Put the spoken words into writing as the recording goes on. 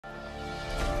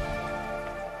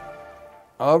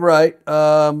All right.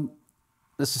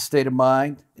 This is State of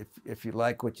Mind. If you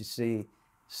like what you see,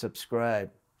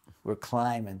 subscribe. We're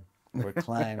climbing. We're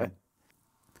climbing.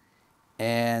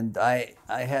 And I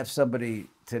have somebody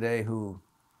today who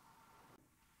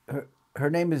her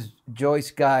name is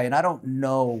Joyce Guy, and I don't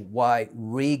know why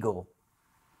Regal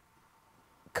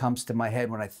comes to my head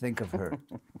when I think of her.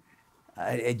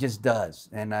 It just does,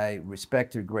 and I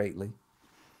respect her greatly.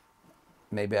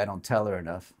 Maybe I don't tell her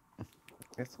enough.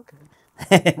 It's okay.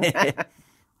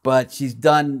 But she's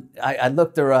done, I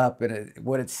looked her up, and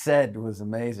what it said was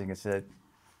amazing. It said,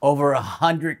 over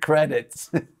 100 credits.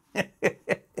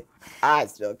 I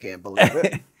still can't believe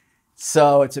it.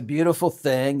 So it's a beautiful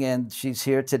thing, and she's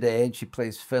here today, and she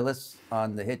plays Phyllis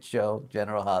on the hit show,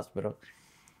 General Hospital.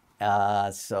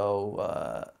 I'm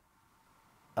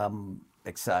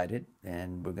excited,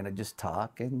 and we're going to just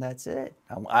talk, and that's it.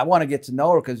 I want to get to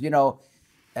know her because,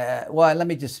 well, let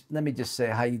me just say,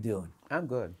 how you doing? I'm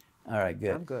good. All right,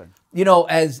 good. I'm good.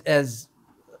 As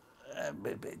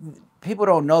people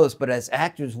don't know this, but as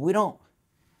actors, we don't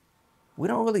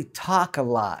really talk a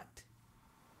lot,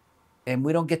 and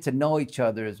we don't get to know each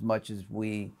other as much as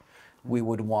we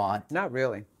would want. Not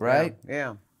really. Right?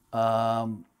 Yeah.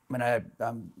 And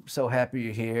I'm so happy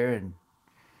you're here, and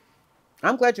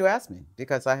I'm glad you asked me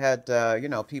because I had,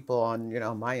 people on,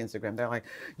 my Instagram. They're like,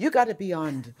 you got to be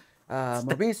on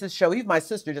Maurice's show. Even my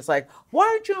sister just like, why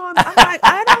aren't you on? I'm like,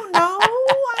 I don't know.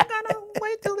 I got to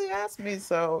wait till he asks me.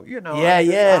 So, I'm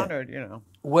just honored,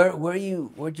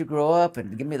 Where'd you grow up?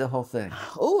 And give me the whole thing.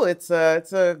 Oh, it's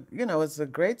a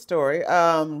great story.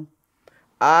 My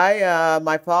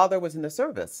father was in the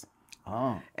service.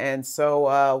 Oh. And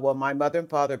so, my mother and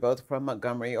father are both from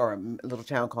Montgomery, or a little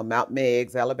town called Mount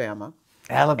Meigs, Alabama.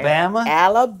 Alabama?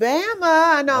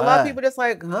 Alabama. I know a lot of Wow. people just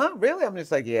like, huh, really? I'm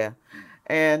just like, yeah.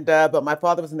 And but my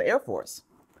father was in the Air Force,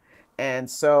 and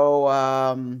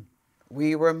so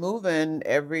we were moving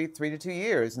every 3 to 2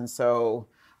 years, and so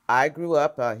I grew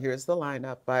up. Here's the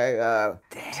lineup: by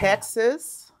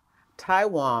Texas,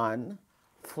 Taiwan,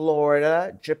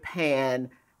 Florida, Japan,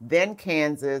 then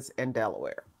Kansas, and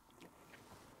Delaware.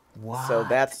 Wow. So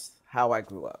that's how I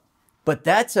grew up. But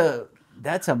that's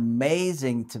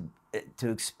amazing to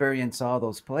experience all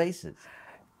those places.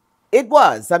 It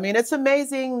was. I mean, it's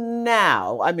amazing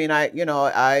now. I mean,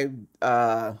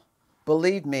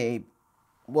 believe me.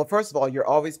 Well, first of all, you're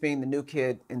always being the new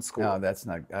kid in school. No, that's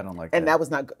not. I don't like and that. that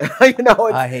was not good. I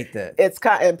hate that. It's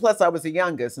kind, and plus I was the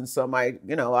youngest, and so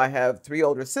I have 3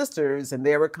 older sisters, and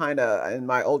they were and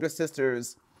my older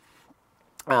sisters,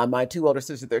 my 2 older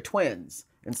sisters, they're twins,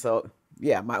 and so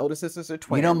yeah, my older sisters are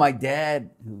twins. My dad,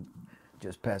 who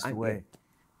just passed away,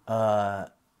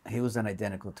 he was an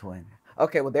identical twin.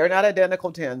 Okay, well, they're not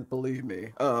identical twins, believe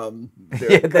me.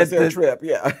 That's a trip,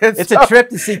 yeah. It's a trip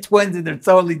to see twins, and they're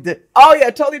totally different. Oh, yeah,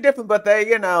 totally different, but they're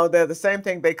the same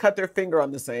thing. They cut their finger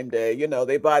on the same day.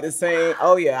 They buy the same.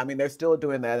 Oh, yeah, I mean, they're still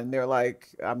doing that, and they're like,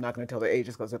 I'm not going to tell their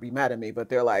ages because they'll be mad at me, but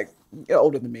they're like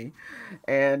older than me.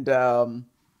 And, so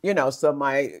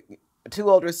my 2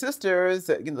 older sisters,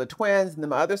 the twins, and then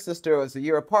my other sister was a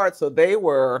year apart, so they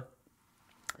were,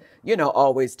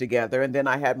 always together. And then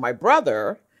I had my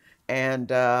brother. And,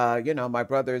 my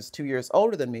brother's 2 years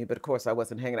older than me, but of course I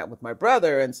wasn't hanging out with my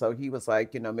brother. And so he was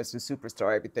like, Mr.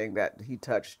 Superstar, everything that he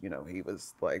touched, he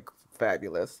was like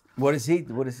fabulous. What is he?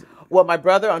 Well, my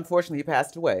brother, unfortunately, he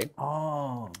passed away.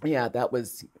 Oh. Yeah,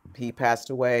 he passed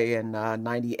away in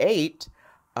 98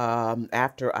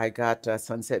 after I got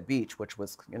Sunset Beach, which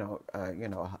was,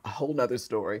 a whole nother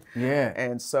story. Yeah.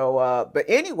 And so, but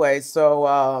anyway,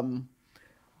 so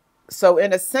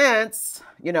in a sense,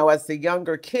 as the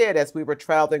younger kid, as we were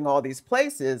traveling all these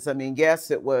places, I mean,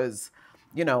 yes, it was,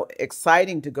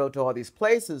 exciting to go to all these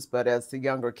places. But as the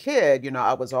younger kid,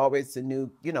 I was always the new,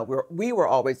 we were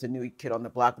always the new kid on the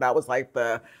block. But I was like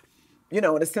in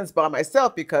a sense by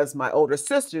myself because my older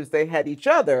sisters, they had each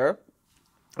other.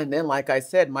 And then, like I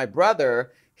said, my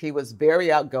brother, he was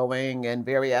very outgoing and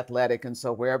very athletic. And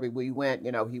so wherever we went,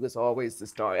 he was always the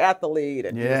star athlete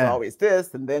and he was always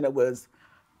this. And then it was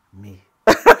me,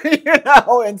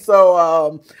 and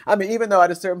so, I mean, even though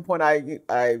at a certain point I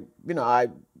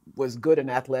was good in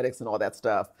athletics and all that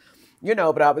stuff,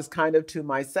 but I was kind of to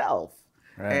myself.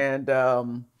 Right.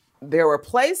 And, there were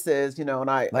places,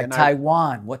 and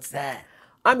Taiwan. What's that?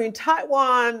 I mean,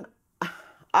 Taiwan,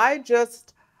 I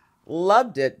just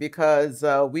loved it because,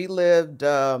 we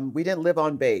didn't live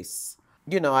on base.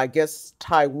 I guess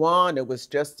Taiwan, it was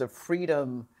just the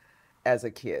freedom as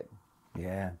a kid.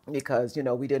 Yeah. Because,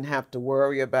 we didn't have to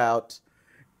worry about,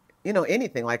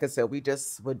 anything. Like I said, we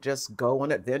would just go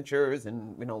on adventures.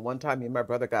 And, one time me and my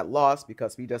brother got lost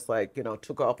because we just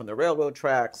took off on the railroad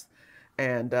tracks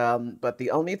And but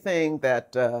the only thing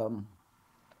that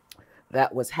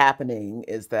that was happening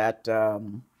is that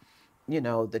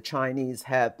the Chinese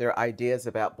had their ideas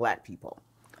about black people.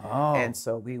 Oh. And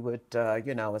so we would,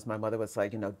 as my mother was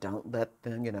like, don't let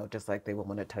them, just like they would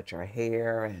want to touch our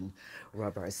hair and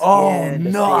rub our Oh skin to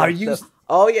no, see are if you?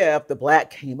 oh yeah, if the black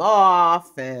came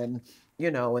off, and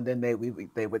and then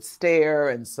they would stare,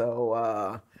 and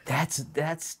so That's so.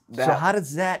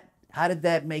 that. How did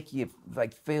that make you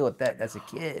like feel at that as a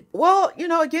kid? Well,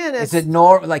 again, Is it it's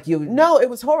normal? Like you? no, it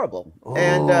was horrible,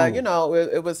 and Oh,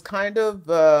 it was kind of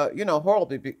horrible,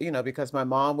 because my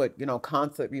mom would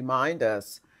constantly remind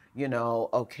us,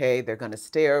 okay, they're going to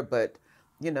stare, but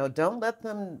don't let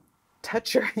them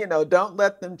touch your, don't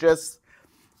let them just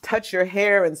touch your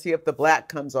hair and see if the black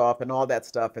comes off and all that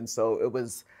stuff. And so it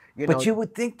was, but you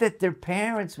would think that their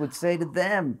parents would say to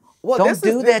them, well, "Don't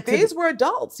do that to." these were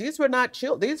adults. These were not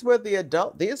children. These were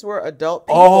adult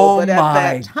people. Oh But at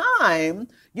that my! time,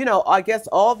 I guess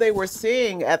all they were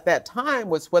seeing at that time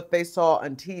was what they saw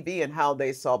on TV and how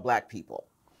they saw black people.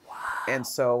 And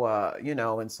so,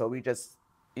 and so we just,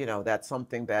 that's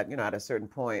something that, at a certain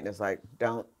point is like,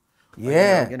 don't,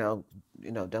 Yeah.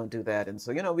 don't do that. And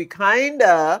so, we kind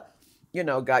of,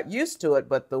 got used to it.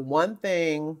 But the one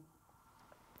thing,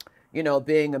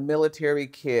 being a military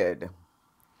kid,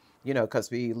 because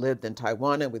we lived in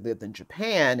Taiwan and we lived in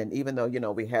Japan, and even though,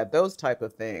 we had those type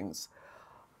of things,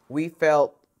 we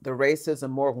felt the racism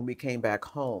more when we came back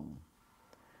home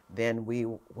than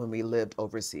when we lived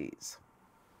overseas,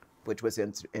 which was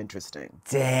interesting.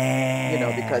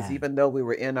 Because Damn. even though we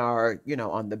were in our,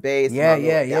 on the base, in Yeah, our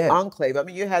little yeah, yeah. enclave, I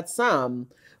mean, you had some,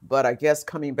 but I guess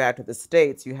coming back to the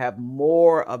States, you have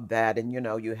more of that, and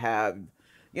you have,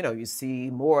 you see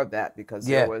more of that because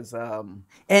there Yeah. was,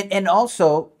 And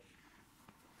also,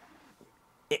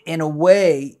 in a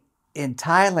way, in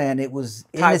Thailand, it was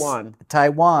innocent. Taiwan.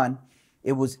 Taiwan,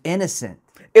 it was innocent,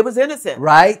 It was innocent,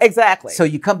 right? exactly. So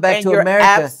you come back And to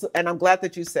America, and I'm glad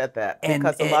that you said that and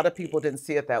because a lot of people didn't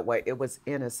see it that way. It was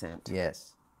innocent.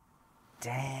 yes.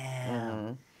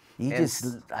 Damn. You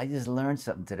And I just learned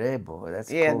something today, boy.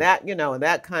 That's yeah, cool. and that, and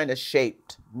that kind of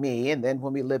shaped me. And then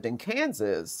when we lived in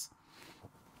Kansas,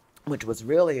 which was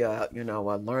really a,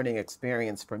 a learning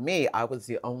experience for me, I was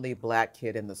the only black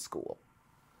kid in the school.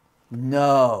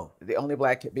 No. The only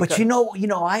black kid. But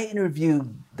I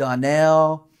interviewed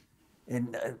Donnell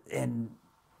and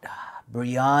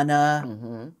Brianna,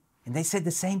 and they said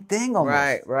the same thing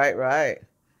almost. Right.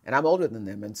 And I'm older than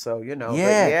them, and so but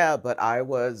Yeah. but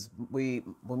when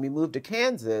we moved to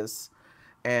Kansas,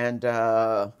 and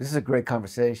This is a great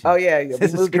conversation. oh yeah, we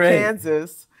This is moved to great.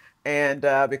 Kansas, and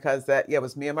because it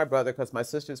was me and my brother, because my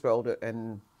sisters were older,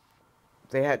 and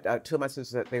they had two of my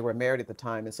sisters that they were married at the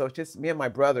time, and so it's just me and my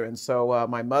brother, and so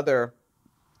my mother,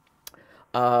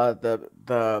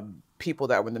 the people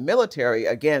that were in the military,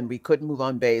 again, we couldn't move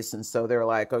on base, and so they're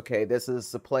like, okay, this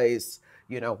is the place,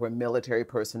 where military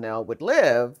personnel would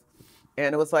live.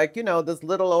 And it was like, this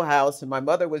little old house. And my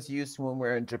mother was used to when we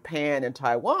were in Japan and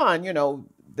Taiwan,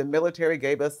 the military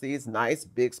gave us these nice,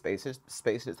 big,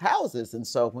 spacious houses. And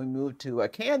so when we moved to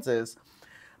Kansas,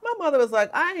 my mother was like,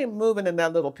 I ain't moving in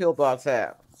that little pillbox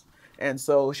house. And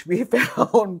so we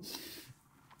found,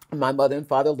 my mother and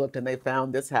father looked and they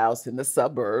found this house in the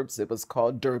suburbs. It was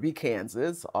called Derby,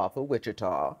 Kansas, off of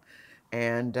Wichita.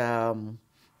 And, and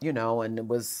it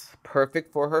was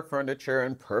perfect for her furniture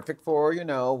and perfect for,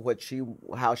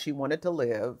 how she wanted to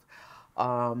live.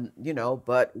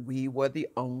 But we were the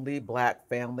only black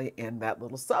family in that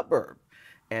little suburb.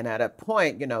 And at a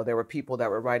point, there were people that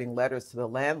were writing letters to the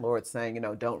landlord saying,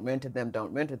 don't rent to them,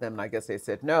 don't rent to them. And I guess they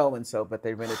said no. And so, but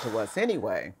they rented to us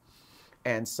anyway.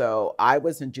 And so I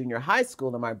was in junior high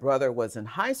school and my brother was in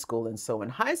high school. And so in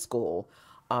high school,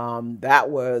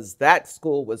 that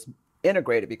school was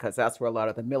integrated because that's where a lot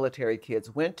of the military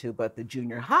kids went to. But the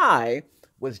junior high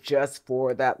was just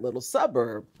for that little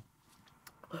suburb.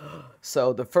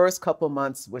 So the first couple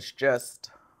months was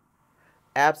just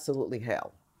absolutely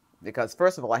hell. Because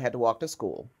first of all, I had to walk to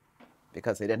school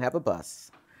because they didn't have a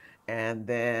bus. And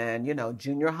then,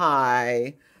 junior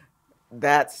high,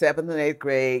 that 7th and 8th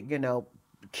grade,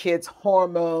 kids'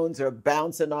 hormones are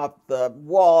bouncing off the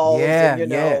walls, Yeah,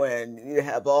 and, yeah. and you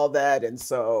have all that. And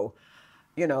so,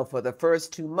 for the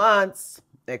first 2 months,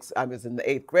 I was in the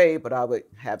 8th grade, but I would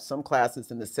have some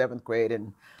classes in the 7th grade.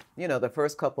 And, the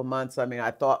first couple months,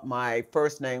 I thought my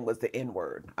first name was the N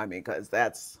word. Because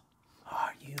that's,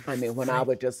 Are you? when I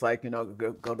would just like,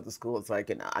 go to the school, it's like,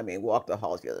 walk the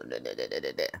halls.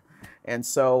 And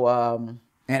so,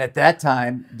 And at that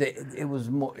time, it was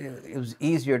more. It was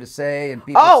easier to say, and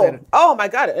people said it. Oh my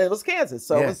God! It was Kansas,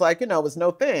 so it Yeah. was like, it was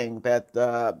no thing that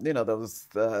there was.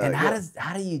 And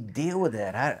how do you deal with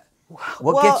that?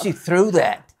 What Well, gets you through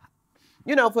that?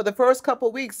 for the first couple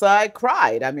of weeks, I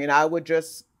cried. I mean, I would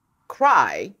just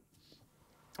cry.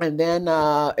 And then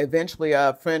eventually,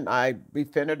 a friend, I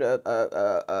befriended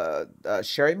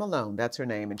Sherry Malone. That's her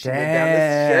name, and she lived down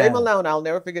this. Sherry Damn. Malone. I'll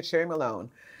never forget Sherry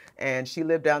Malone, and she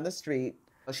lived down the street.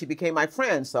 She became my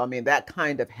friend, so I mean that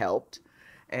kind of helped,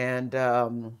 and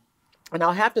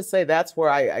I'll have to say that's where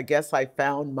I guess I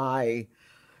found my,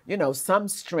 some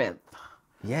strength.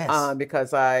 Yes.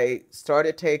 Because I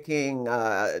started taking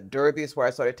Derby's where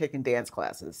I started taking dance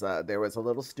classes. There was a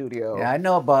little studio. Yeah, I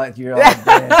know about your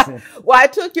dance. Well, I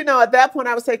took, at that point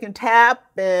I was taking tap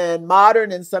and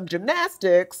modern and some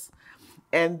gymnastics.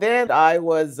 And then I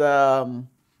was,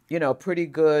 pretty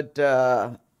good.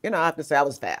 I have to say I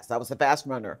was fast. I was a fast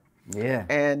runner. Yeah.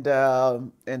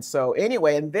 And so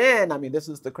anyway, and then, I mean, this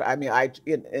is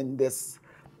in this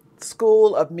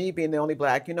school of me being the only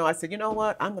black, I said, you know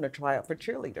what? I'm going to try out for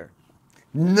cheerleader.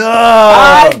 No.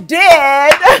 I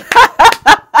did.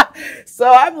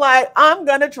 So I'm like, I'm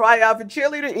going to try out for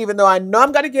cheerleader, even though I know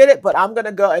I'm going to get it, but I'm going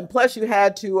to go. And plus you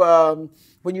had to,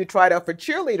 when you tried out for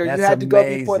cheerleader, That's you had to go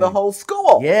before the amazing. whole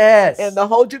school. Yes. And the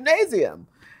whole gymnasium.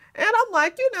 And I'm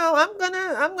like,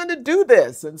 I'm gonna do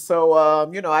this. And so,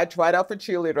 I tried out for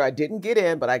cheerleader. I didn't get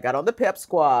in, but I got on the pep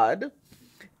squad.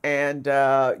 And,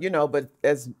 but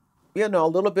as a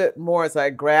little bit more as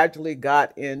I gradually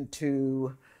got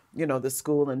into, the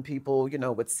school and people,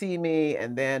 would see me.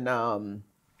 And then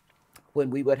when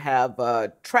we would have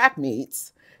track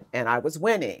meets and I was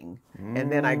winning.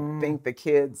 And then I think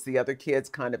the other kids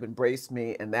kind of embraced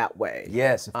me in that way.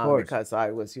 Yes, of course. Because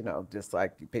I was, just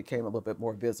like became a little bit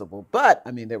more visible. But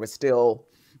I mean, there was still,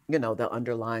 the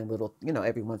underlying little,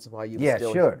 every once in a while you would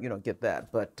still, sure. Get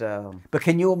that. But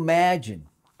can you imagine?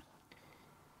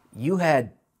 You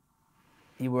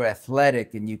were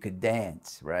athletic and you could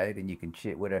dance, right? And you can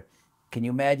shit with her. Can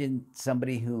you imagine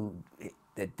somebody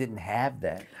that didn't have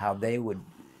that, how they would?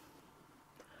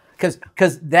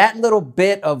 Because that little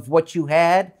bit of what you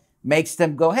had makes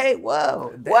them go, hey,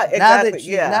 whoa.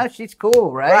 Exactly, Now she's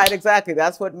cool, right? Right, exactly.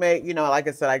 That's what made, like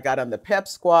I said, I got on the pep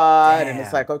squad. Damn. And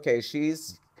it's like, okay,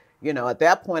 she's, at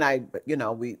that point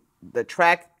the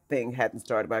track thing hadn't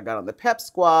started, but I got on the pep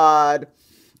squad.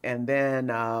 And then,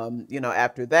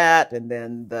 after that, and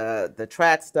then the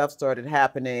track stuff started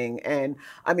happening. And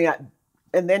I mean,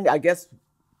 and then I guess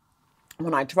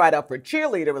when I tried out for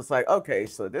cheerleader, it was like, okay,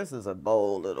 so this is a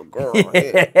bold little girl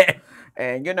here.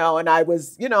 And, and I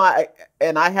was, I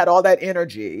had all that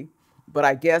energy, but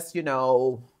I guess,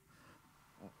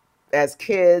 as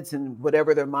kids and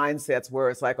whatever their mindsets were,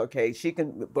 it's like, okay, she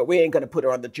can, but we ain't going to put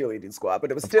her on the cheerleading squad.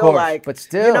 But it was still like, but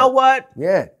still, you know what?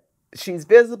 Yeah. She's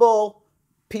visible.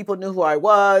 People knew who I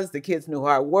was. The kids knew who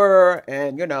I were.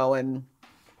 And, and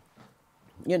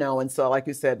so like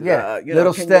you said,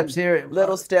 little steps here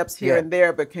and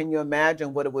there. But can you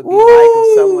imagine what it would be like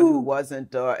if someone who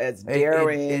wasn't as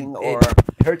daring it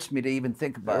hurts me to even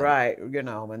think about it. Right,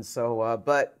 and so,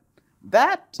 but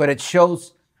it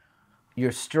shows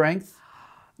your strength,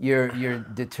 your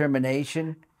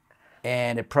determination,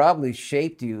 and it probably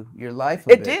shaped your life a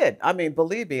bit. It did. I mean,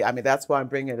 believe me. I mean, that's why I'm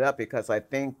bringing it up, because I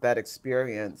think that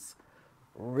experience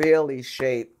really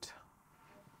shaped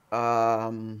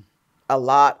a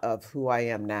lot of who I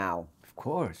am now. Of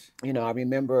course. I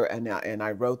remember, and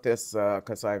I wrote this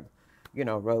because I,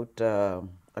 wrote a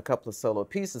couple of solo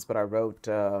pieces, but I wrote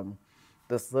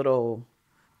this little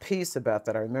piece about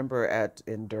that. I remember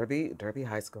in Derby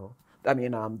High School. I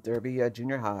mean, Derby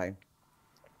Junior High.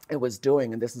 It was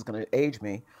doing, and this is going to age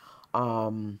me.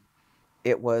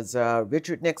 It was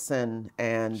Richard Nixon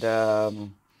and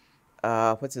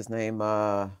what's his name?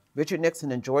 Richard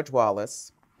Nixon and George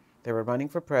Wallace. They were running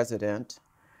for president,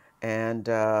 and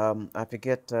I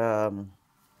forget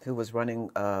who was running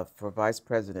for vice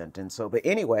president. And so, but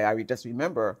anyway, I just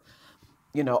remember,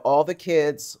 all the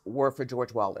kids were for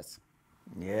George Wallace.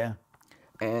 Yeah.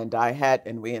 And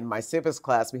in my civics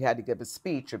class, we had to give a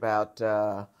speech about,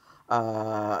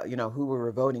 who we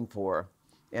were voting for.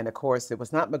 And of course, it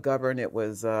was not McGovern, it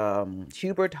was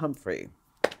Hubert Humphrey.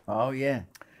 Oh, yeah.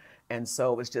 And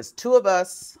so it was just two of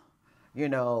us,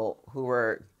 who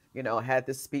were, had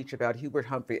this speech about Hubert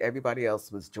Humphrey. Everybody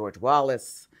else was George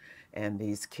Wallace. And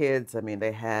these kids, I mean,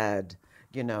 they had,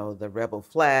 the rebel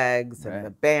flags and the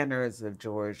banners of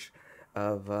George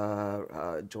Wallace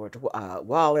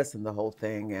and the whole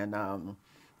thing. And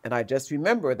I just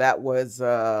remember that was,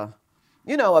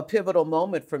 you know, a pivotal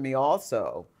moment for me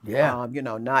also. Yeah. You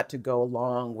know, not to go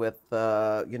along with,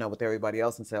 you know, with everybody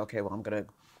else and say, okay, well, I'm going to,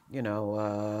 you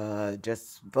know,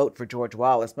 just vote for George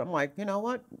Wallace. But I'm like, you know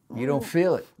what? You don't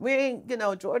feel it. We ain't, you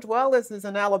know, George Wallace is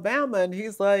in Alabama and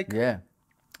he's like, Yeah.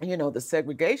 you know, the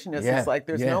segregationist. It's Yeah. like,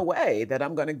 there's Yeah. no way that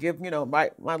I'm going to give, you know, my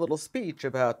little speech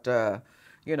about,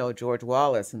 you know, George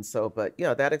Wallace. And so, but, you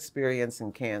know, that experience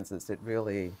in Kansas, it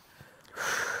really,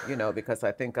 you know, because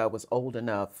I think I was old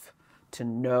enough to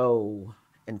know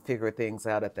and figure things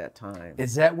out at that time.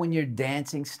 Is that when your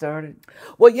dancing started?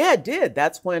 Well, yeah, it did.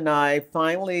 That's when I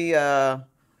finally,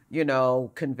 you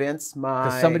know, convinced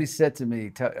Because my. somebody said to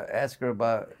me, ask her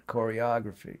about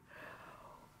choreography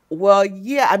Well,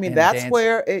 yeah, I mean, and that's dancing.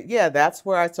 where, yeah, that's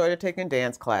where I started taking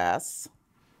dance class.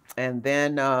 And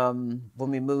then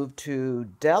when we moved to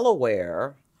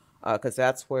Delaware, because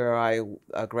that's where I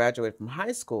graduated from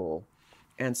high school,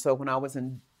 and so when I was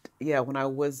in, yeah, when I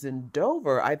was in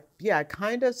Dover, I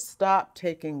kind of stopped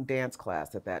taking dance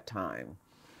class at that time,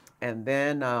 and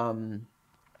then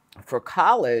for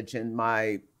college, and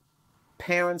my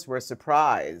parents were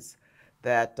surprised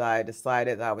that I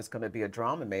decided I was going to be a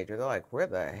drama major. They're like, "Where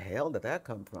the hell did that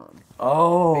come from?"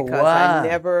 Oh, Because I wow.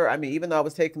 never, I mean, even though I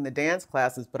was taking the dance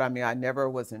classes, but I mean, I never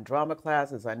was in drama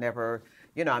classes. I never,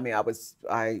 you know, I mean,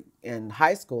 in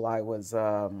high school, I was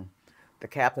the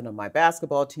captain of my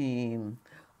basketball team.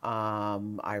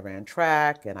 I ran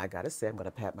track, and I got to say, I'm going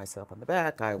to pat myself on the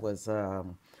back. I was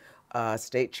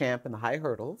state champ in the high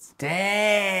hurdles.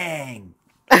 Dang.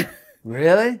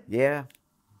 Really? Yeah,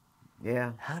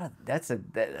 yeah.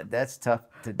 That's tough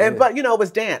to And do. but you know, it was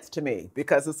dance to me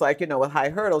because it's like, you know, with high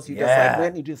hurdles, you just like Yeah.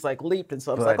 went, you just like leaped, and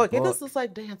so I was like, But okay, boy, this is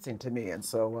like dancing to me, and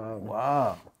so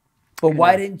wow. But you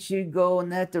why know. didn't you go in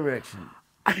that direction?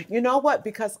 You know what?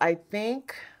 Because I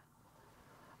think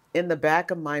in the back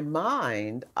of my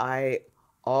mind, I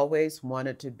always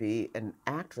wanted to be an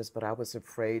actress, but I was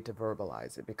afraid to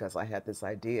verbalize it because I had this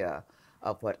idea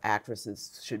of what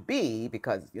actresses should be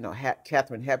because, you know,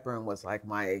 Katharine Hepburn was like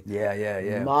my Yeah, yeah,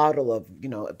 yeah. model of, you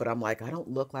know, but I'm like, I don't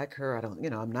look like her. I don't, you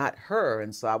know, I'm not her.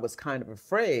 And so I was kind of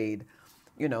afraid,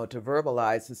 you know, to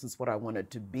verbalize this is what I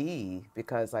wanted to be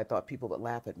because I thought people would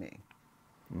laugh at me,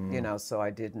 you know, so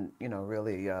I didn't, you know,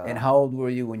 really. And how old were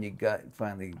you when you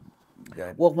finally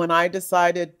got? Well, when I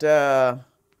decided,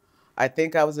 I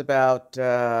think I was about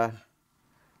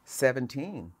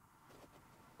 17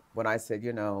 when I said,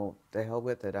 you know, the hell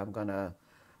with it. I'm going to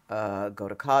go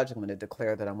to college. I'm going to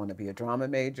declare that I'm going to be a drama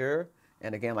major.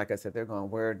 And again, like I said, they're going,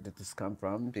 where did this come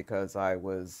from? Because I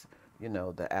was, you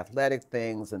know, the athletic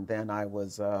things. And then I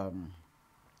was,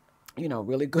 you know,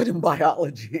 really good in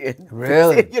biology and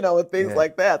Really? you know, and things Yeah.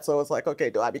 like that. So it's like, okay,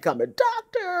 do I become a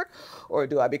doctor or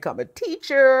do I become a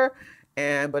teacher?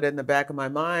 And but in the back of my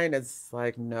mind, it's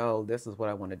like, no, this is what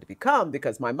I wanted to become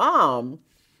because my mom,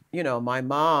 you know, my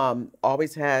mom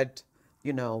always had,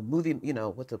 you know, movie, you know,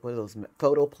 what are those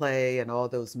photo play and all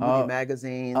those movie Oh,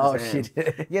 magazines, oh, she and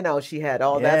did. you know, she had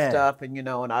all that Yeah. stuff, and you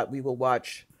know, and we would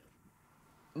watch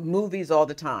movies all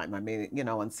the time. I mean, you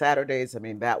know, on Saturdays, I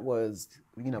mean, that was,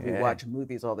 you know, we Yeah. watch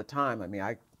movies all the time. I mean,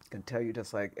 I can tell you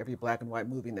just like every black and white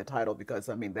movie in the title because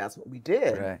I mean, that's what we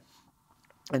did. Right.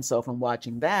 And so from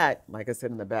watching that, like I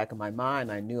said, in the back of my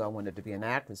mind, I knew I wanted to be an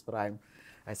actress, but I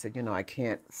said, you know, I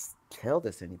can't tell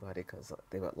this to anybody because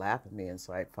they would laugh at me. And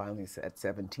so I finally said at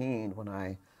 17 when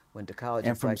I went to college,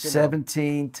 And it's from like, you know,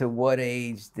 17 to what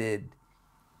age did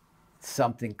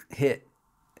something hit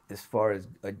as far as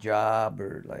a job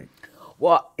or like?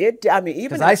 well, I mean, Because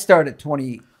even I in, started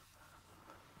 21.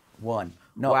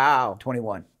 No, wow,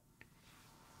 21.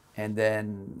 And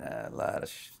then a lot of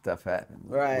stuff happened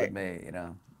with right, me,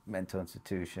 mental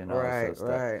institution, all this other right, stuff.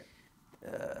 right.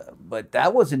 But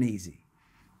that wasn't easy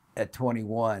at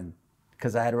 21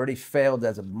 because I had already failed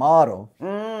as a model.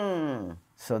 Mm,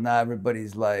 So now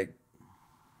everybody's like,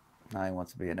 now he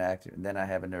wants to be an actor. And then I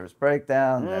have a nervous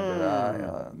breakdown. Never,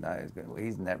 mm. now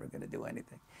he's never going to do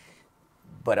anything.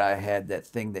 But I had that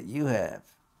thing that you have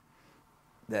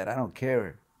that I don't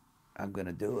care. I'm going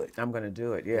to do it. I'm gonna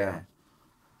do it, yeah. Yeah.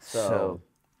 So, So,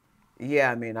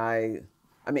 yeah, I mean,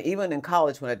 even in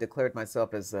college when I declared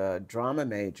myself as a drama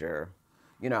major,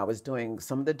 you know, I was doing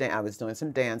I was doing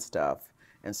some dance stuff,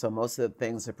 and so most of the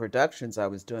things, the productions I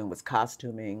was doing was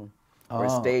costuming or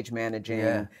oh, stage managing,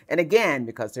 yeah. and again,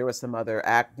 because there were some other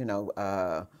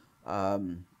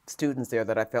students there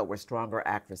that I felt were stronger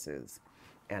actresses,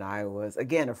 and I was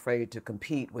again afraid to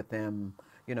compete with them,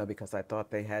 you know, because I thought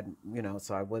they had, you know,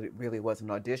 so really wasn't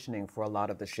auditioning for a lot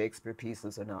of the Shakespeare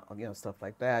pieces and you know, stuff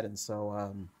like that. And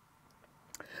so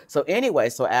so anyway,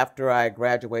 so after I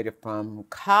graduated from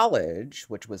college,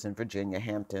 which was in Virginia,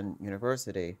 Hampton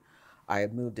University, I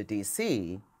had moved to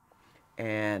DC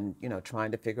and,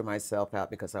 trying to figure myself out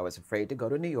because I was afraid to go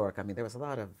to New York. I mean, there was a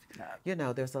lot of,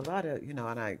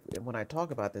 and when I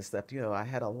talk about this stuff, I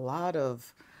had a lot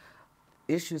of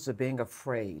issues of being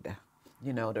afraid.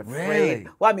 Afraid. Really?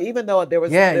 Well, I mean, even though there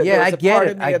was I a get part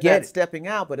it. of me I of get that it. stepping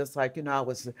out, but it's like, I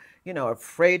was,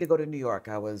 afraid to go to New York.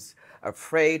 I was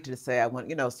afraid to say I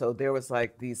want, so there was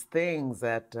like these things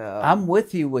that. I'm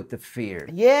with you with the fear.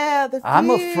 Yeah, the fear. I'm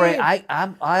afraid.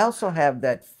 I also have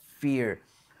that fear,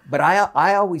 but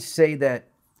I always say that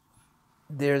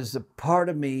there's a part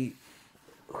of me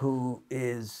who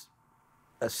is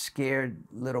a scared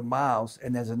little mouse,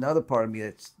 and there's another part of me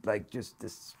that's like just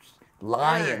this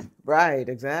lion. Right,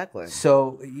 exactly.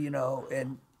 So,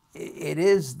 and it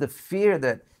is the fear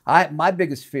that my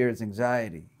biggest fear is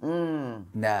anxiety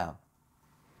now.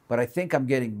 But I think I'm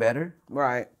getting better.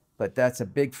 Right. But that's a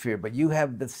big fear. But you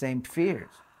have the same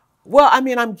fears. Well, I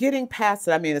mean, I'm getting past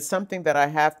it. I mean, it's something that I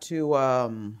have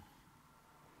to,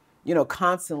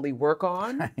 constantly work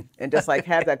on and just like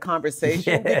have that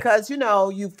conversation because,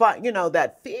 you find,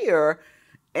 that fear.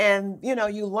 And,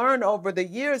 you learn over the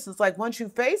years, it's like once you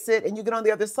face it and you get on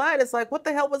the other side, it's like, what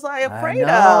the hell was I afraid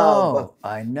of?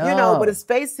 I know. But it's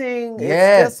facing,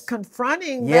 it's just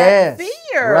confronting that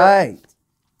fear. Right.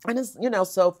 And it's,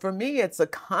 so for me, it's a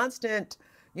constant,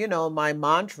 my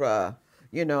mantra,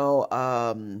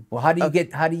 well, how do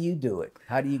you do it?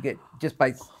 How do you get, just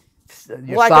by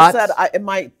your like thoughts? I said,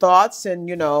 my thoughts and,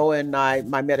 and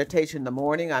my meditation in the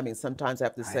morning. I mean, sometimes I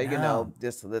have to say,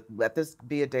 just let this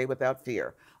be a day without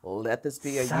fear. Let this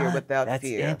be a year without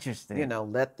fear. That's interesting.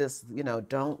 Let this,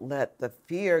 don't let the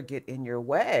fear get in your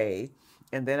way.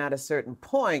 And then at a certain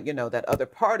point, that other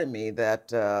part of me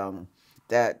that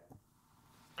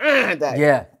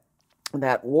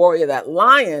warrior, that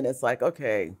lion, it's like,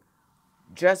 okay,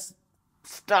 just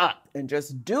stop and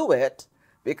just do it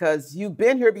because you've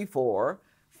been here before.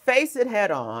 Face it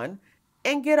head on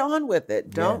and get on with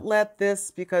it. Don't let this,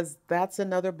 because that's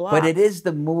another block. But it is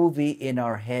the movie in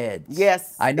our heads.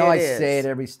 Yes, I know say it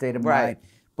every state of mind,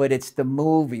 but it's the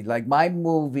movie. Like my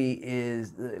movie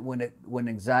is when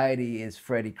anxiety is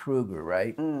Freddy Krueger,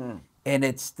 right? And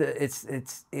it's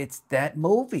that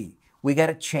movie. We got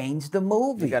to change the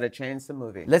movie. We got to change the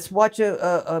movie. Let's watch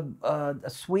a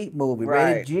sweet movie,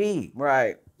 rated G.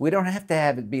 Right. We don't have to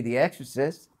have it be The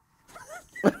Exorcist.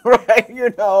 Right,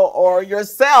 or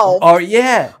yourself. Or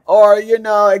Or,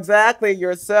 exactly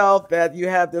yourself, that you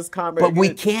have this conversation. But we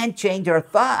can change our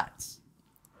thoughts.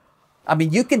 I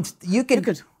mean, you can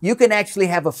actually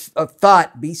have a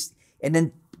thought and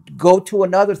then go to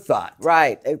another thought.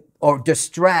 Right. Or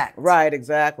distract. Right,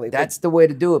 exactly. That's the way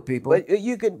to do it, people. But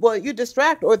you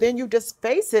distract, or then you just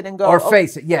face it and go. Or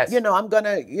face it, yes. I'm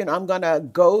gonna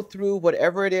go through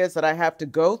whatever it is that I have to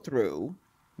go through.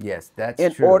 Yes, that's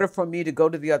true. In order for me to go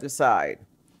to the other side.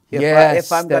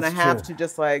 If I'm gonna have to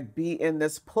just like be in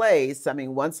this place, I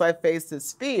mean, once I face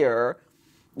this fear,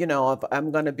 if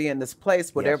I'm gonna be in this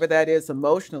place, whatever that is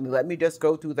emotionally, let me just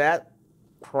go through that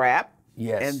crap.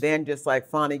 Yes. And then just like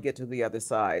finally get to the other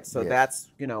side. So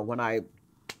that's, when I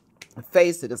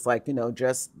face it, it's like,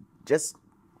 just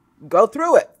go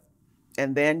through it.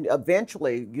 And then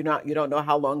eventually, you don't know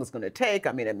how long it's going to take.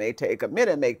 I mean, it may take a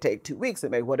minute, it may take 2 weeks,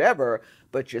 it may whatever,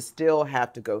 but you still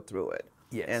have to go through it.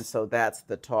 Yes. And so that's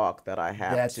the talk that I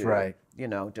have. That's right.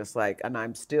 Just like, and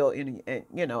I'm still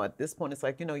at this point, it's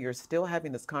like, you're still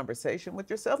having this conversation with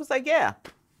yourself. It's like, yeah.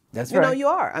 That's right. You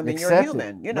are. I mean, Accept you're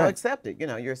human. Right. Accept it.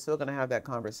 You're still going to have that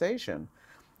conversation.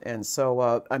 And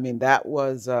so, I mean, that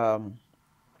was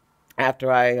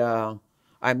after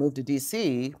I moved to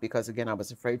D.C. because, again, I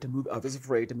was afraid to move. I was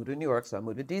afraid to move to New York, so I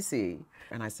moved to D.C.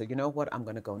 And I said, you know what? I'm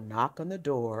going to go knock on the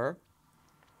door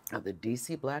of the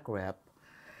D.C. Black Rep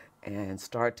and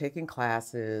start taking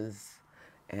classes,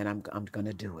 and I'm going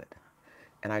to do it.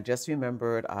 And I just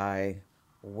remembered I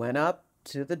went up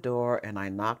to the door and I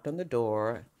knocked on the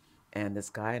door. And this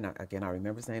guy, and again, I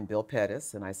remember his name, Bill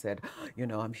Pettis, and I said,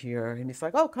 I'm here. And he's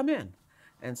like, oh, come in.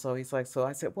 And so he's like, so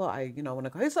I said, well, I want to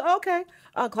go. He said, okay,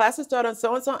 classes start on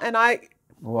so-and-so. And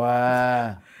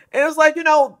wow. And it was like,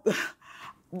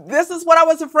 this is what I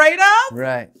was afraid of.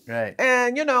 Right.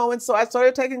 And, and so I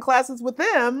started taking classes with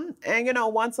them. And,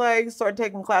 once I started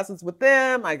taking classes with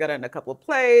them, I got in a couple of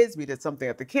plays. We did something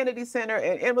at the Kennedy Center.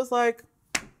 And it was like,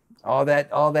 all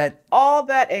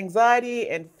that anxiety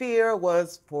and fear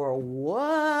was for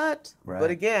what? Right.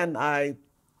 But again, I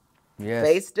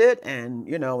faced it, and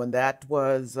and that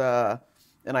was,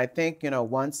 and I think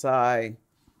once I,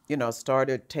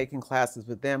 started taking classes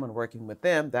with them and working with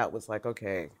them, that was like,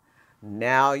 okay,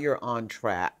 now you're on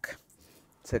track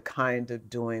to kind of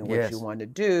doing what you want to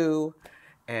do,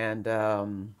 and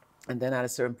And then at a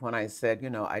certain point, I said,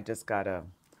 I just gotta,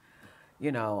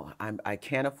 I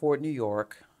can't afford New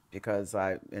York because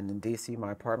and in DC,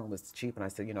 my apartment was cheap. And I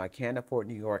said, I can't afford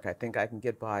New York. I think I can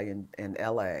get by in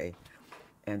LA.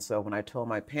 And so when I told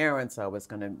my parents I was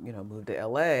going to, move to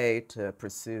LA to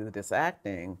pursue this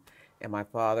acting, and my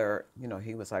father,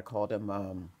 I called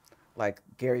him like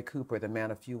Gary Cooper, the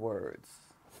man of few words.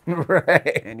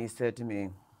 Right. And he said to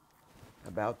me,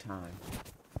 about time.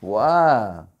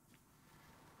 Wow.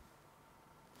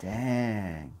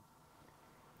 Dang.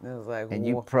 And it was like, And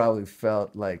you probably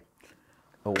felt like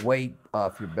a weight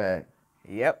off your back.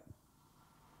 Yep.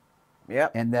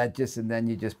 Yep. And then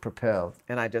you just propelled.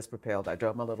 And I just propelled. I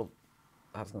drove my little,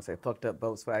 I was gonna say fucked up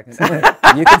Volkswagen.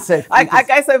 You can say. I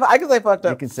can say fucked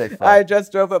up. You can say fucked. I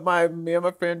just drove up me and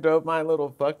my friend drove my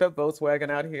little fucked up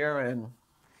Volkswagen out here, and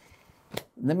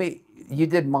you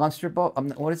did Monster Ball?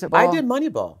 What is it? Ball? I did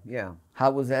Moneyball. Yeah.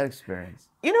 How was that experience?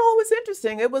 It was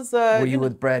interesting. It was. Were you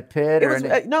with Brad Pitt?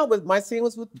 No, my scene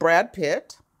was with Brad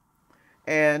Pitt,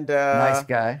 and nice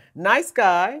guy. Nice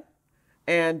guy,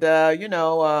 and he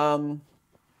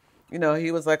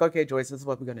was like, "Okay, Joyce, this is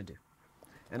what we're gonna do."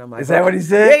 And I'm like, "Is that what he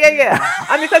said?" Yeah.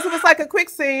 I mean, because it was like a quick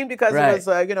scene because right. it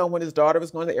was, when his daughter was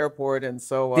going to the airport, and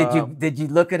so. Did you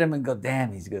look at him and go,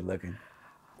 "Damn, he's good looking,"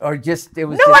 or just it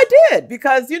was? No, I did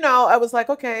because I was like,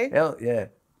 okay. Hell yeah.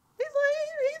 He's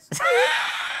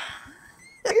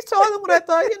he's taller than what I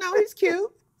thought. He's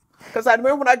cute. Because I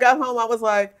remember when I got home, I was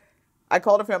like, I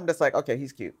called him and I'm just like, okay,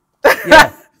 he's cute.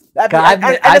 Yeah.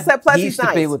 I just said, plus he he's used nice.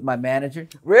 to be with my manager.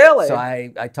 Really? So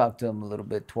I talked to him a little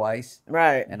bit twice.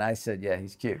 Right. And I said, yeah,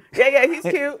 he's cute. Yeah, he's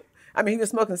cute. I mean, he was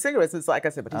smoking cigarettes. It's like I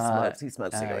said, but he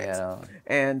smokes cigarettes. Yeah.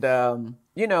 And,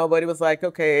 but it was like,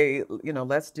 okay,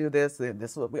 let's do this. And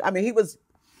this is what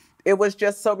it was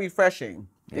just so refreshing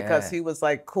because he was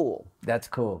like cool. That's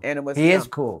cool. And it was, he is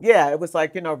cool. Yeah, it was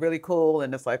like, really cool.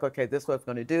 And it's like, okay, this is what I'm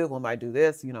going to do. When I do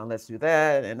this, let's do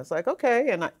that. And it's like, okay.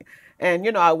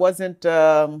 And I wasn't,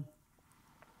 I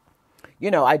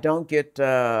don't get,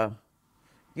 in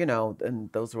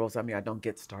those roles, I don't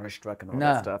get starstruck and all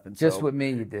that stuff. And just with me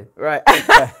you did. Right.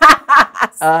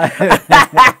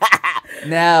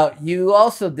 Now, you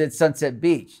also did Sunset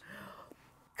Beach.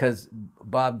 Because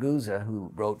Bob Guza,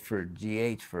 who wrote for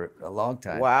GH for a long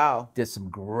time, wow, did some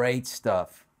great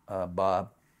stuff,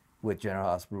 Bob, with General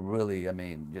Hospital. Really,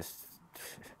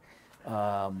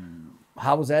 how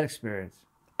was that experience?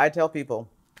 I tell people,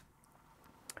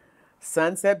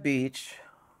 Sunset Beach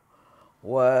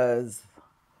was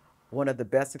one of the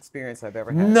best experiences I've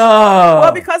ever had. No!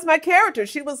 Well, because my character,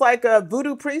 she was like a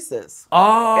voodoo priestess.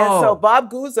 Oh! And so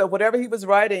Bob Guza, whatever he was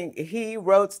writing, he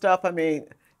wrote stuff,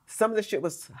 some of the shit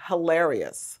was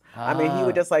hilarious. He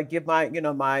would just like give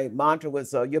my mantra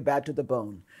was, you're bad to the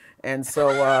bone. And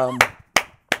so,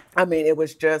 it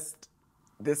was just,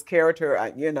 this character,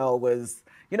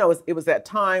 it was that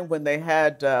time when they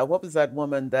had, what was that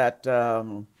woman that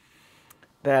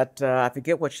I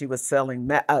forget what she was selling,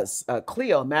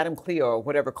 Cleo, Madame Cleo or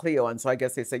whatever Cleo. And so I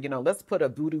guess they said, let's put a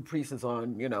voodoo priestess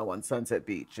on, on Sunset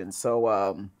Beach. And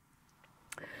so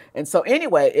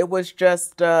anyway, it was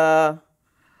just,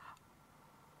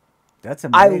 that's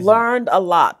amazing. I learned a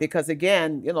lot because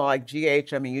again, like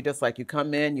GH, you just like, you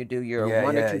come in, you do your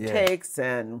one or two takes.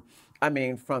 And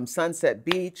from Sunset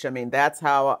Beach, that's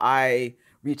how I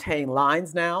retain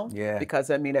lines now. Yeah.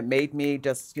 Because it made me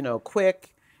just,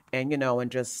 quick and, and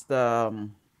just, it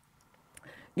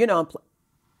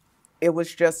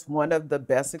was just one of the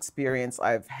best experience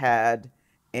I've had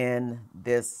in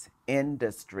this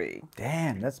industry.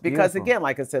 Damn, that's beautiful. Because again,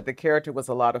 like I said, the character was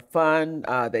a lot of fun.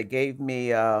 They gave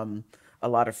me a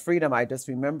lot of freedom. I just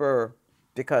remember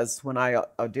because when I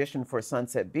auditioned for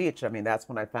Sunset Beach, that's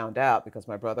when I found out because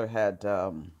my brother had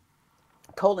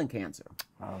colon cancer.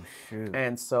 Oh shoot!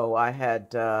 And so I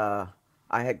had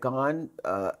gone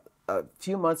a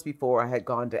few months before. I had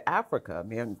gone to Africa.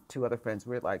 Me and two other friends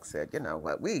were like said, you know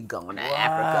what, we going to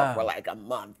Africa for like a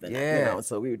month, and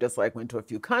so we just like went to a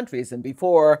few countries. And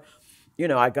before,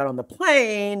 I got on the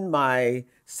plane, my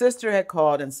sister had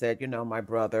called and said, my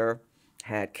brother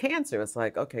had cancer. It's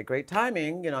like, okay, great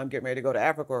timing. I'm getting ready to go to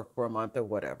Africa for a month or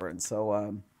whatever. And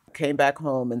so came back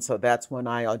home, and so that's when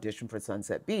I auditioned for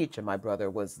Sunset Beach, and my brother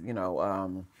was, he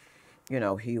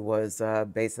was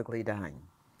basically dying.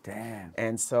 Damn.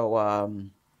 And so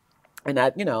And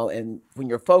and when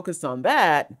you're focused on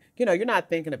that, you're not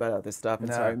thinking about other stuff. And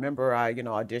so I No. remember I,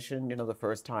 auditioned, the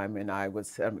first time, and I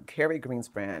was Carrie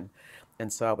Greenspan.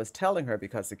 And so I was telling her,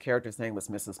 because the character's name was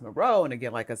Mrs. Moreau. And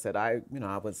again, like I said, I'm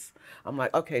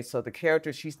like, okay, so the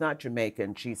character, she's not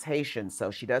Jamaican, she's Haitian, so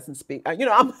she doesn't speak, That,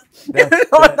 and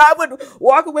that, I would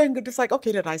walk away and just like,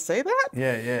 okay, did I say that?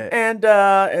 yeah,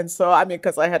 yeah. And so, I mean,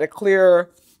 because I had a clear,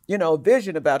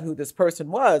 vision about who this person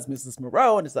was, Mrs.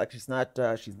 Moreau, and it's like she's not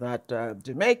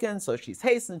Jamaican, so she's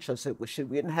Haitian. So she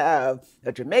wouldn't have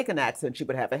a Jamaican accent; she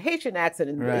would have a Haitian accent,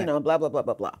 and Right. blah blah blah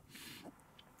blah blah.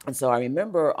 And so I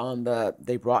remember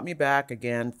they brought me back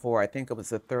again for, I think it was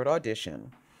the third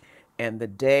audition, and the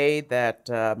day that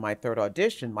my third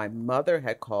audition, my mother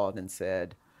had called and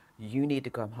said, "You need to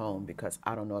come home because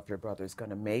I don't know if your brother's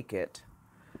going to make it,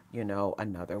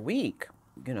 another week."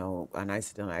 And I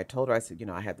told her, I said,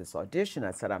 I had this audition.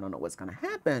 I said, I don't know what's going to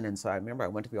happen. And so I remember I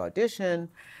went to the audition,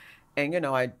 and,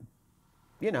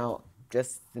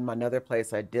 just in another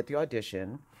place, I did the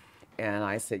audition. And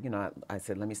I said,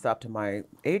 let me stop to my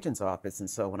agent's office. And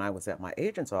so when I was at my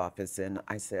agent's office, and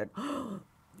I said,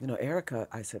 Erica,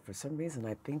 I said, for some reason,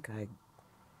 I think I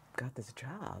got this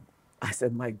job. I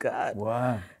said, my God.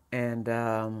 Wow. And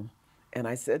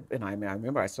I said, and I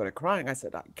remember I started crying. I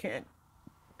said, I can't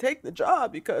take the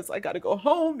job because I got to go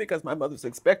home because my mother's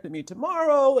expecting me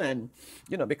tomorrow, and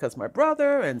because my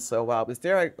brother. And so while I was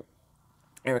there,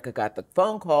 Erica got the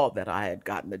phone call that I had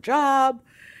gotten the job,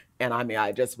 and I mean,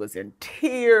 I just was in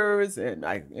tears, and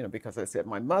because I said,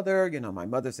 my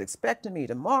mother's expecting me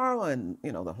tomorrow, and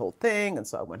the whole thing. And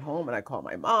so I went home and I called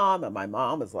my mom, and my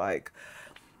mom was like,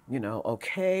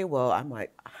 okay, well, I'm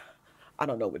like, I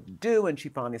don't know what to do. And she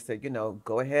finally said,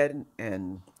 go ahead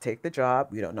and take the job.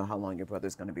 We don't know how long your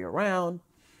brother's going to be around.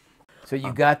 So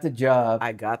you got the job,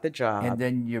 I got the job. and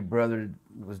then your brother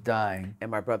was dying.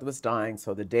 And my brother was dying.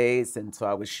 So the days, and so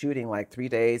I was shooting like 3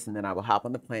 days, and then I would hop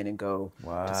on the plane and go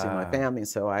to see my Wow. family.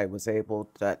 So I was able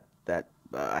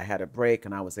I had a break,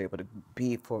 and I was able to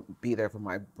be there for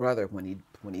my brother when he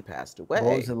passed away.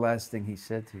 What was the last thing he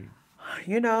said to you?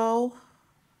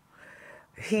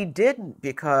 He didn't,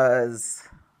 because,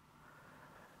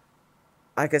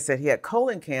 like I said, he had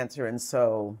colon cancer, and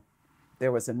so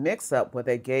there was a mix-up where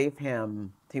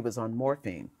he was on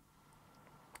morphine.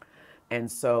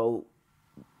 And so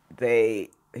he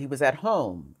was at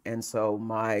home, and so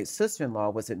my sister-in-law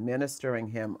was administering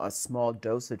him a small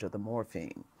dosage of the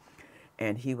morphine.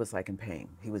 And he was like in pain.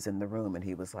 He was in the room, and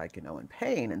he was like, in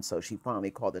pain. And so she finally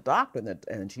called the doctor,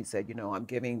 and she said, I'm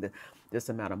giving this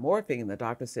amount of morphine. And the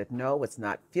doctor said, no, it's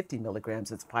not 50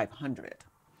 milligrams, it's 500.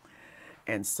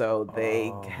 And so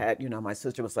they had, my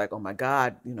sister was like, oh my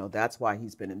God, that's why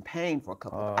he's been in pain for a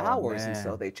couple of hours. Man. And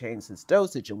so they changed his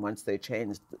dosage. And once they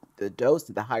changed the dose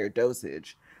to the higher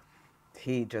dosage,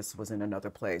 he just was in another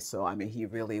place. So, I mean, he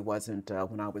really wasn't,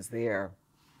 when I was there,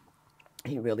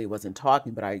 he really wasn't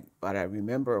talking, but I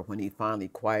remember when he finally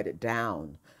quieted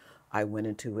down, I went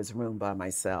into his room by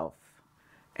myself,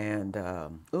 and yeah.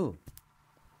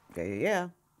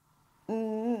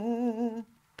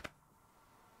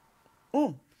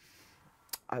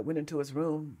 I went into his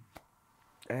room,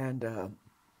 and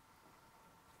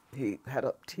he had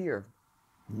a tear.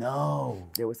 No.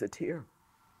 There was a tear,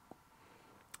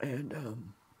 and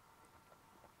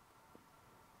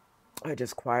I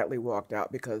just quietly walked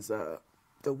out because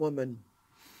the woman,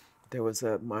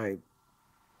 my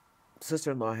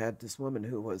sister-in-law had this woman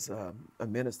who was a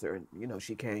minister, and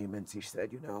she came and she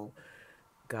said,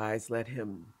 guys, let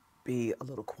him be a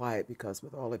little quiet, because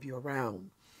with all of you around,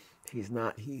 he's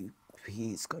going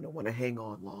to want to hang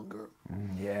on longer.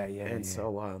 Yeah. And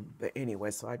so, but anyway,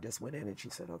 so I just went in, and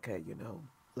she said, okay,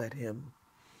 let him,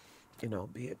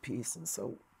 be at peace. And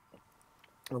so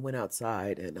I went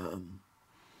outside, and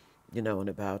and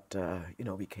about,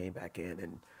 we came back in,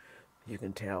 and you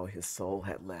can tell his soul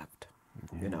had left,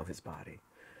 his body.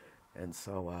 And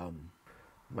so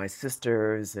my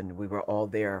sisters, and we were all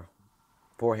there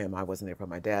for him. I wasn't there for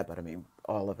my dad, but I mean,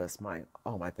 all of us,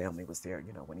 all my family was there,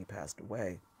 when he passed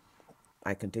away.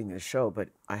 I continued the show, but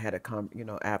I had a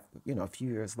few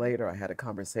years later, I had a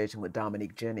conversation with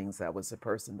Dominique Jennings. That was the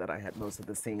person that I had most of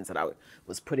the scenes that I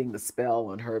was putting the spell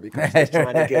on her, because she was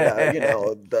trying to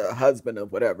get, the husband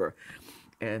of whatever.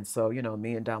 And so,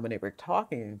 me and Dominique were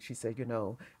talking, and she said,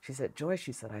 Joyce,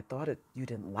 she said, I thought you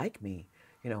didn't like me,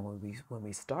 when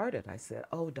we started. I said,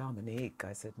 oh, Dominique.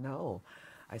 I said, no.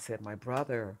 I said, my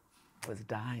brother was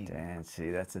dying. Dan, see,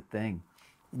 that's the thing.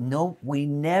 No, we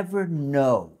never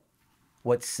know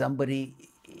what somebody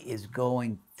is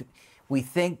going through. We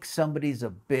think somebody's a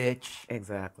bitch.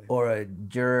 Exactly. Or a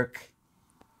jerk.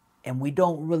 and we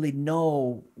don't really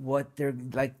know what they're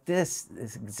like. This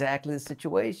is exactly the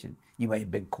situation. You may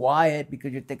have been quiet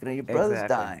because you're thinking of your brother's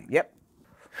Exactly. dying. Yep.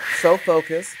 So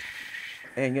focused.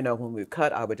 And, when we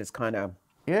cut, I would just kind of,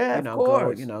 Yeah, of go,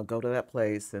 course. go to that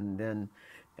place. And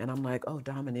I'm like, oh,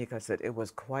 Dominique, I said, it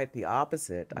was quite the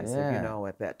opposite. I said, Yeah,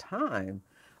 at that time,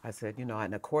 I said,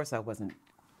 and of course I wasn't,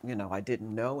 I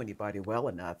didn't know anybody well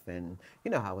enough. And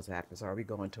you know how as actors are, we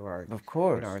go into our, of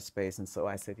course. our space. And so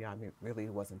I said, yeah, I mean, really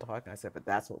wasn't talking. I said, but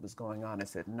that's what was going on. I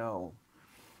said, no.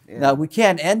 Now And we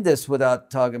can't end this without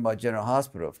talking about General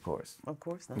Hospital, of course. of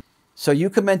course not. So you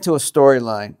come into a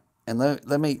storyline, and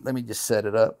let me just set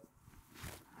it up.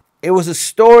 It was a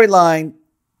storyline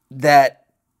that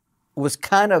was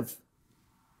kind of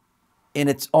in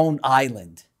its own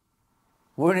island.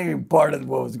 We weren't even part of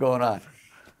what was going on.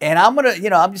 And I'm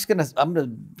gonna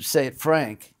say it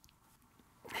frank.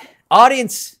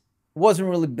 Audience wasn't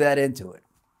really that into it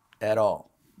at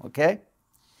all. Okay?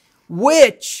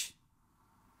 Which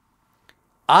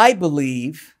I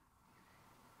believe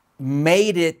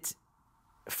made it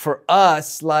for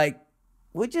us like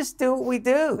we just do what we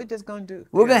do. We're just going to do.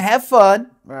 We're gonna have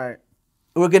fun. Right.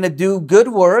 We're gonna do good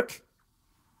work,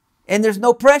 and there's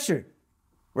no pressure,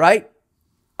 right?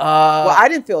 Well, I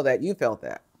didn't feel that. You felt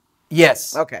that.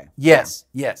 Yes. Okay. Yes.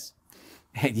 Yes.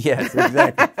 Yes.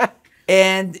 Exactly.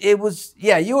 And it was,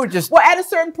 yeah. You were just Well, at a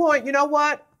certain point, you know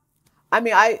what? I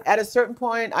mean, at a certain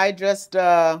point, I just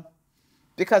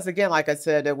because again, like I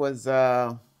said, it was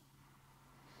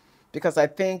because I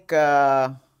think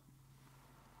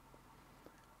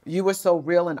you were so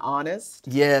real and honest,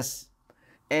 yes.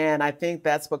 and I think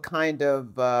that's what kind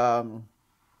of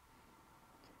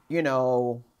you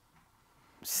know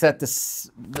Set the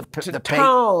to the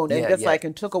tone and Yeah, just yeah. like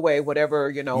and took away whatever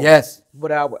Yes.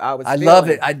 what I was. I feeling. love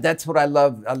it. That's what I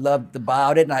love. I love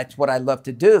about it, and that's what I love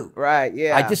to do. Right.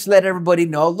 Yeah. I just let everybody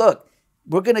know. Look,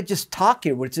 we're gonna just talk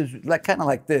here, which is like kind of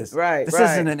like this. Right, This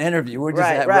right. isn't an interview. We're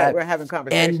just right. We're having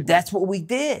conversation. and that's what we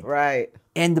did. right.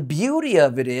 And the beauty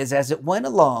of it is, as it went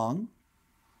along,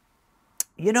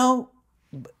 even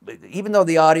though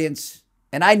the audience,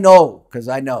 and I know, because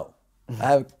I know,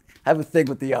 I have a thing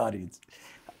with the audience.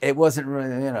 It wasn't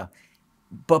really,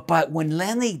 but when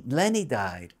Lenny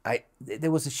died,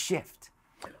 there was a shift.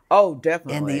 Oh,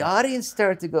 definitely. And the audience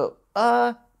started to go,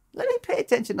 let me pay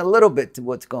attention a little bit to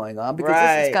what's going on, because this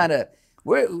Right. is kind of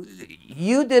where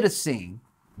you did a scene.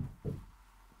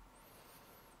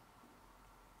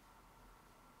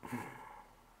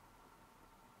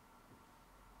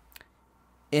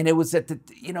 And it was at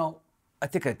I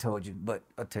think I told you, but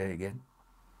I'll tell you again.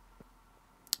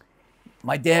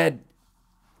 My dad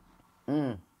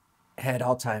had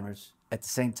Alzheimer's at the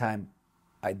same time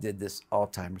I did this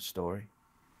Alzheimer's story.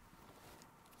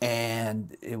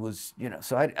 And it was,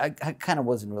 so I kind of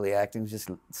wasn't really acting, just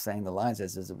saying the lines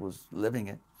as it was living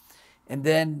it. And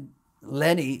then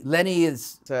Lenny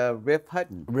is Riff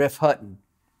Hutton. Riff Hutton.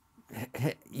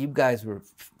 You guys were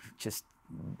just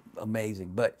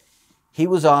amazing. But he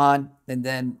was on, and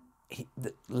then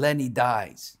Lenny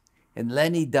dies. And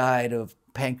Lenny died of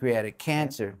pancreatic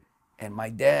cancer, and my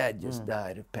dad just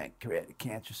died of pancreatic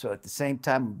cancer. So at the same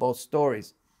time in both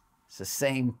stories, it's the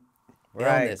same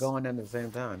Right, illness. going in at the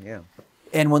same time, yeah.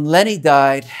 And when Lenny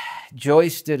died,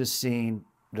 Joyce did a scene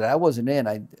that I wasn't in.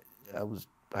 I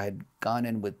had gone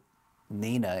in with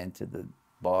Nina into the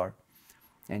bar,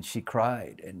 and she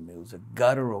cried, and it was a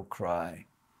guttural cry.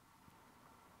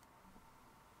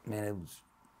 Man, it was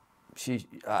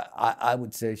I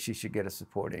would say she should get a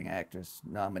supporting actress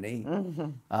nominee.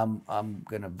 I'm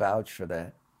gonna vouch for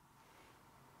that.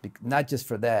 Not just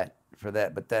for that,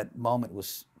 but that moment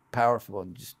was powerful,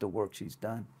 and just the work she's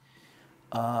done.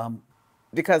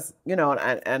 Because,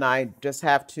 and I just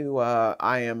have to,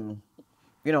 I am,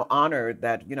 honored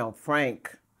that,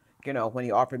 Frank, when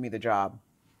he offered me the job,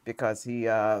 because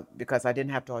because I didn't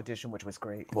have to audition, which was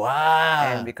great. Wow.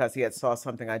 And because he had saw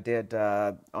something I did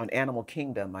on Animal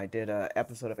Kingdom. I did an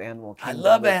episode of Animal Kingdom. I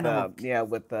love with, Animal.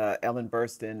 with Ellen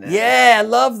Burstyn. And, Yeah, I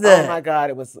love that. oh my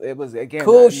God, it was again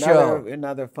Cool another show.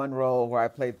 another fun role where I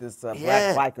played this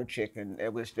black biker chick, and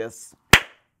it was just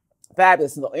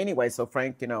fabulous. Anyway, so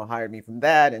Frank, hired me from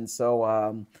that, and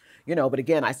so but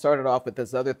again, I started off with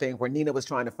this other thing where Nina was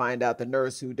trying to find out the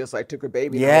nurse who just like took her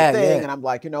baby and the whole thing, Yeah. and I'm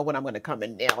like, when I'm going to come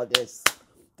and nail this,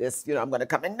 I'm going to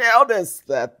come and nail this,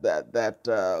 that's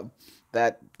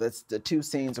the two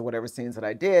scenes or whatever scenes that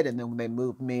I did, and then when they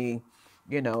moved me,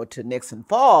 to Nixon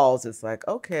Falls, it's like,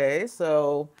 okay, this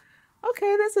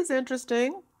is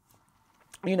interesting,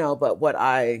 but what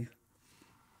I,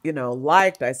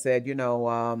 liked, I said,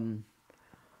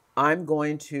 I'm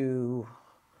going to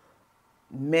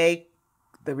make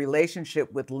the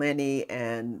relationship with Lenny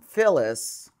and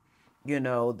Phyllis, you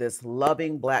know, this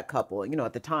loving Black couple. You know,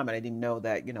 at the time I didn't know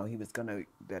that, you know, he was gonna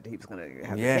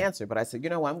have cancer. But I said, you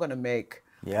know, I'm gonna make,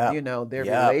 you know, their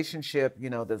relationship, you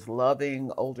know, this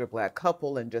loving older Black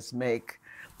couple, and just make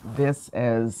this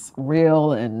as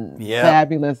real and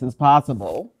fabulous as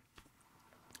possible.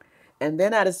 And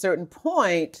then at a certain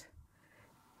point,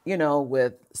 you know,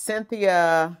 with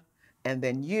Cynthia, and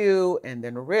then you, and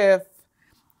then Riff,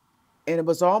 and it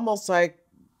was almost like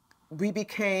we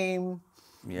became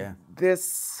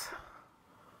this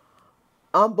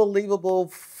unbelievable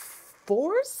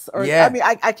force. Or I mean,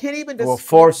 I can't even just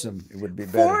force him. It would be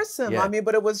better. Force him. I mean,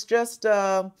 but it was just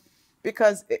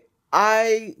because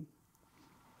I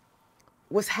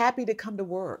was happy to come to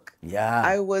work.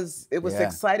 Yeah. It was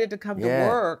excited to come to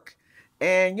work,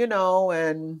 and you know,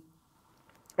 and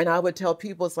I would tell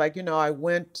people, it's like, you know, I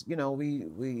went, you know, we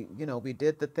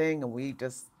did the thing, and we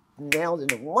just nailed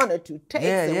it in 1 or 2 takes.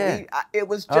 And it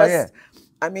was just,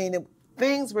 I mean,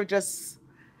 things were just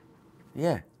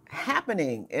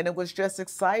happening, and it was just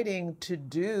exciting to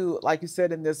do, like you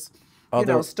said, in this, you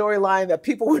know, storyline that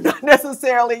people were not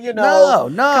necessarily, you know,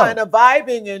 kind of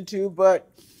vibing into, but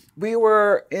we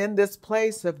were in this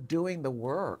place of doing the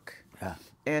work. Yeah.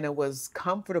 And it was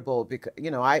comfortable because, you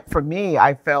know, for me,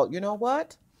 I felt, you know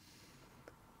what?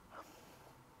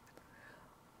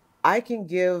 I can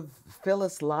give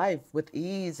Phyllis life with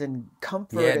ease and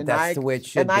comfort, and that's the way it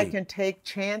should be. I can take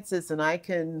chances, and I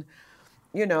can,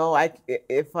 you know, I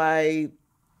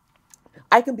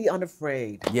can be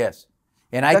unafraid. Yes,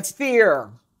 and the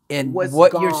fear. And was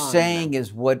what gone. You're saying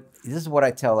is this is what I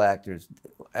tell actors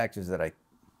that I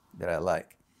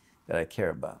like, that I care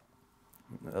about.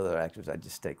 Other actors, I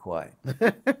just stay quiet.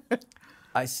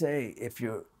 I say, if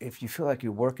you feel like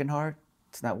you're working hard,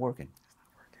 it's not working.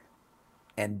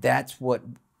 And that's what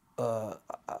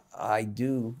I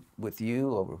do with you,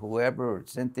 or whoever, or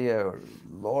Cynthia, or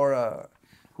Laura, or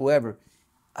whoever.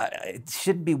 It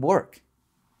shouldn't be work,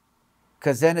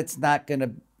 because then it's not going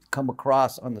to come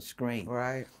across on the screen.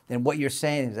 Right. And what you're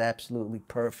saying is absolutely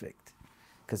perfect,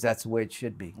 because that's the way it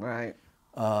should be. Right.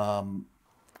 I mean,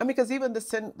 because even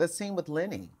the scene with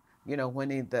Lenny, you know,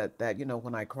 when you know,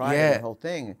 when I cried and the whole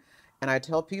thing, and I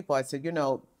tell people, I said, you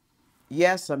know,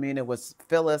 yes, I mean, it was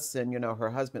Phyllis and, you know, her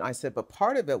husband. I said, but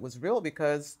part of it was real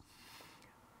because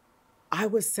I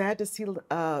was sad to see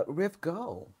Riff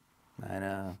go. I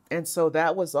know. And so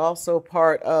that was also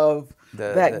part of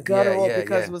that guttural,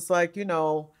 because it was like, you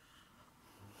know,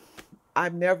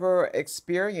 I've never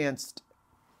experienced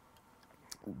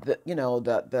you know,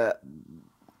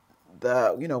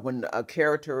 you know, when a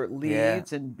character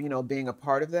leaves and, you know, being a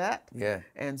part of that. Yeah.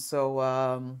 And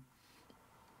so,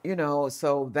 you know,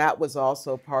 so that was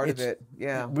also part of it.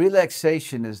 Yeah.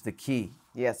 Relaxation is the key.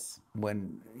 Yes.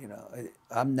 When, you know,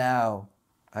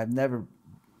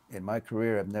 in my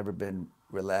career, I've never been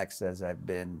relaxed as I've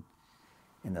been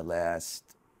in the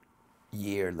last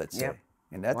year, let's say.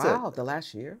 And that's the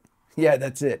last year? Yeah,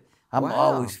 that's it. I'm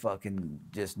always fucking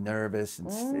just nervous.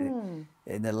 And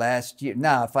in the last year,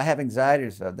 now, if I have anxiety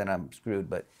or so, then I'm screwed.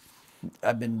 But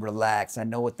I've been relaxed. I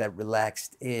know what that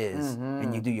relaxed is.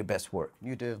 And you do your best work.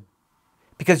 You do.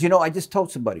 Because, you know, I just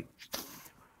told somebody,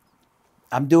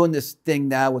 I'm doing this thing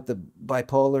now with the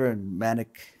bipolar and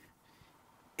manic.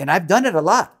 And I've done it a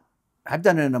lot. I've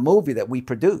done it in a movie that we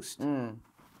produced.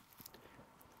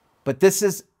 But this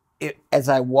is, as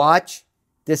I watch,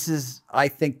 this is, I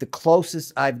think, the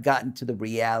closest I've gotten to the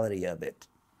reality of it.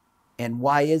 And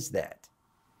why is that?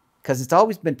 Because it's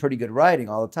always been pretty good writing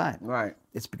all the time. Right.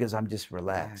 It's because I'm just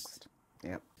relaxed.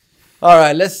 Yep. All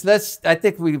right, let's. I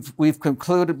think we've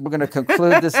concluded. We're going to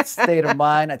conclude this state of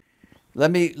mind.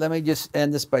 Let me just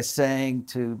end this by saying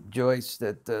to Joyce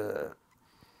that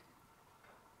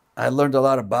I learned a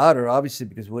lot about her, obviously,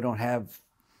 because we don't have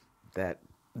the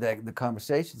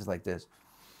conversations like this.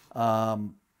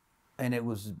 And it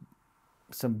was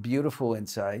some beautiful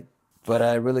insight, but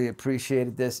I really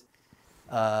appreciated this.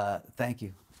 Thank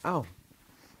you. Oh,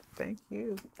 thank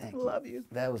you. Love you.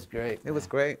 That was great. It was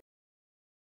great.